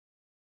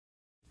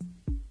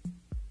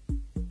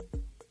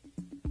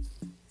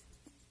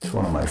It's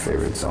one of my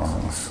favorite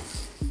songs.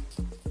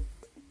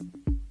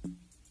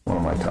 One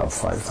of my top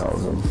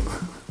 5,000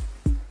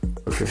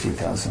 or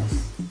 50,000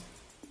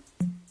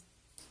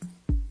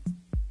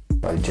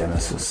 by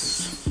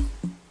Genesis.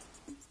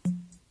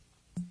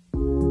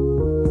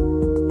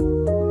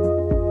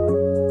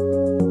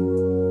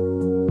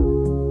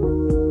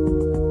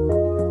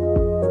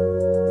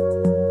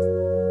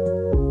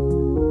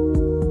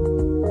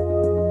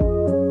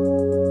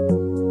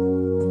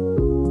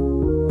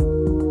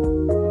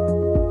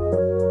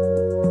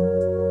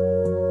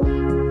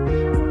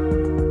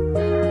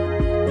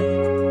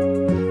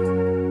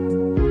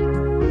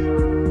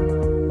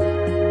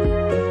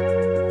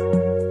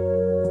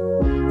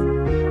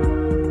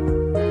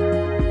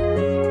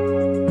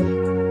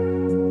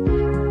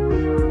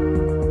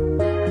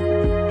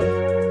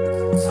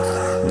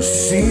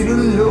 See the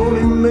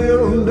lonely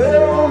man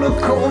there on the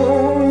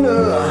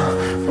corner,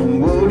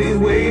 and what he's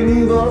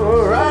waiting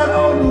for, I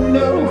don't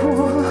know.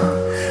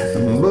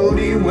 But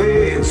he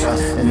waits,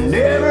 and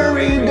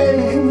every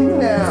day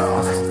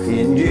now,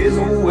 he's just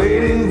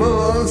waiting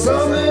for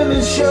something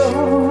to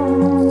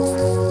show.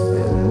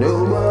 And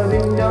nobody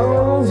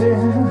knows it,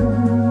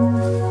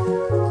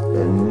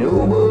 and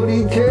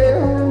nobody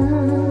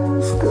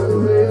cares,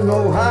 'cause there's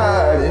no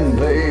hiding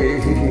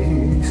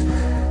place.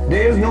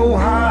 There's no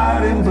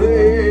hiding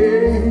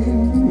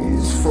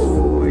place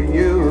for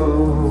you.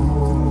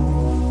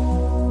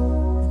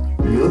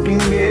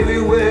 Looking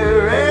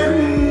everywhere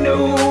and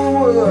no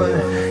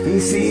one, he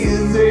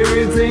sees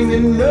everything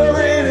and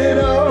nothing at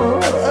all.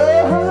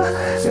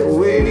 And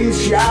when he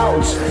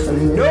shouts,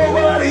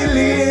 nobody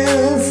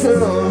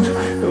listens.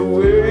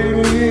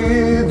 When he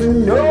leads,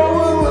 no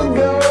one will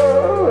go.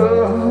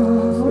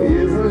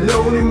 He's a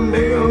lonely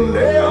man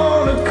there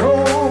on the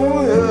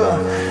corner,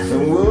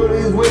 and what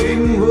he's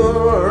waiting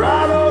for, I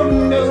don't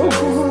know.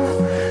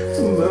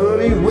 But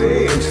he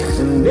waits,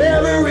 and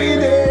every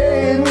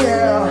day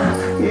now,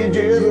 he's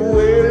just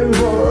waiting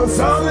for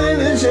something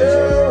to show.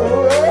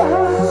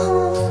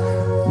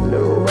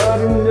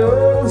 Nobody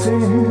knows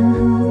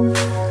him,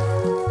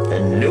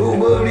 and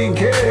nobody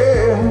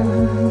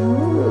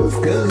cares,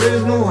 'cause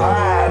there's no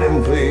hiding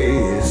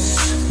place.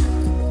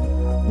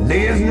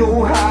 There's no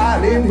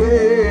hiding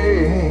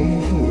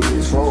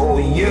place for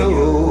you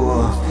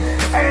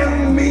and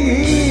me.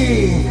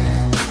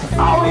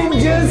 Oh, it's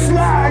just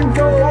like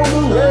all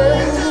the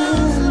rest.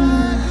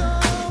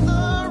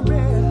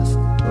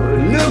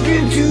 We're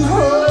looking too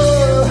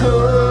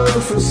hard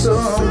for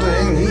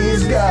something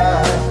he's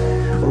got.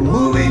 We're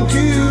moving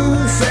too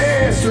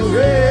fast to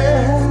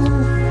rest.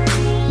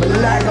 But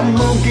like a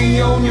monkey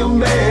on your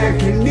back,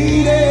 you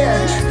need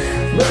it.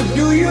 But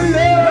do you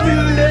love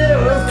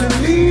enough to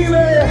leave it?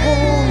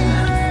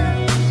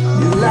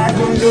 You're like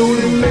a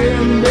lonely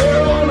man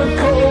there on the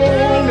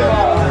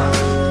corner,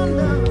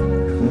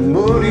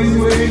 but he's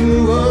waiting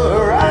for,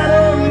 I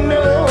don't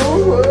know.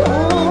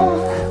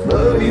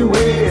 But he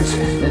waits,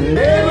 and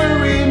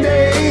every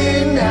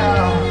day now,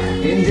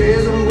 he's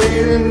just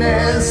waiting,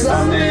 there's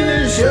something to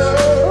show.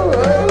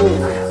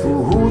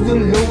 Who's the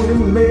lonely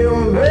man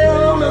there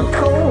on the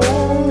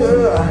corner,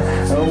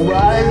 and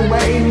what he's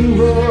waiting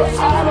for,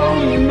 I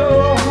don't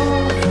know.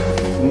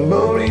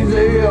 But he's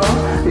there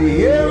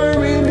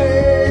every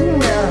day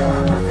now,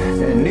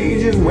 and he's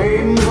just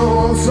waiting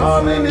for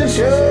something to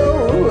show.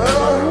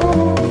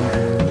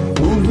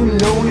 Who's the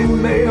lonely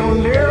man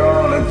there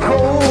on the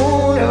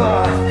corner?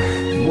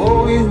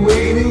 What he's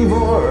waiting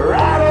for, I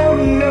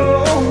don't know.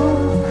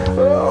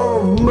 Oh,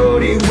 but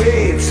he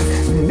waits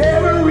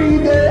every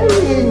day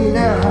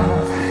now.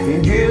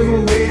 He's just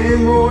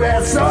waiting for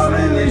that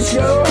something to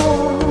show.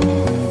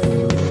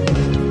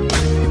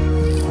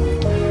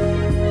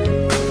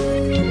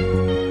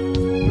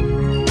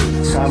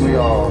 It's time we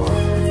all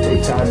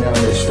take time to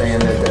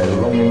understand that that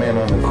lonely man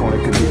on the corner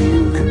could be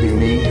you, could be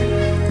me.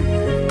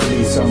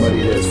 Somebody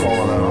that's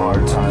fallen on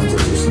hard times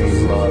that just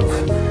needs love.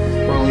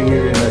 We're only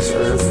here in this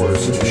earth for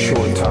such a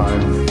short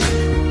time.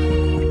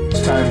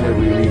 It's time that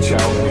we reach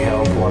out and we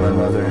help one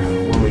another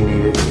when we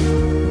need it.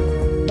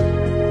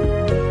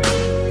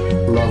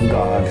 Love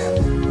God.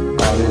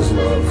 God is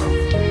love.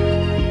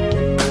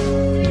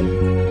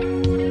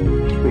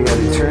 We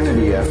have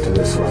eternity after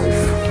this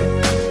life.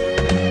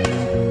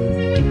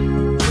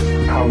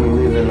 How we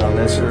live in on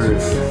this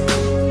earth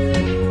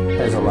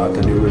has a lot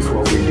to do with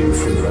what we do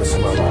for the rest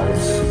of our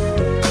lives.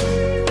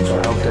 So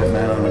help that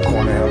man on the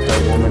corner, help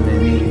that woman in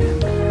need.